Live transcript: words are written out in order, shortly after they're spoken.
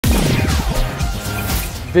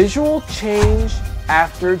Visual change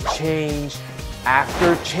after change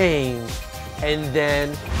after change, and then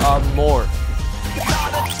a morph.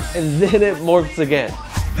 And then it morphs again.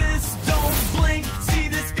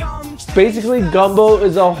 Basically, Gumbo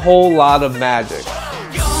is a whole lot of magic.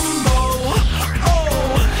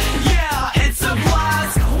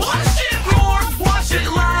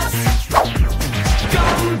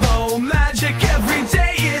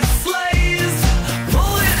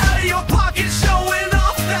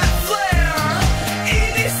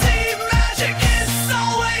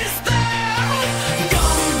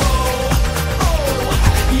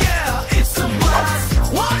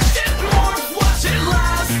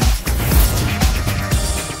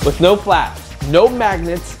 With no flaps, no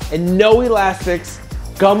magnets, and no elastics,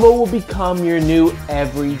 Gumbo will become your new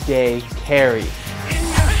everyday carry.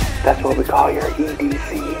 That's what we call your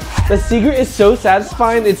EDC. The secret is so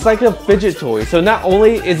satisfying, it's like a fidget toy. So not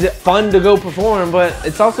only is it fun to go perform, but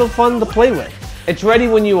it's also fun to play with. It's ready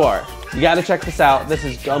when you are. You gotta check this out. This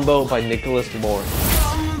is Gumbo by Nicholas Moore.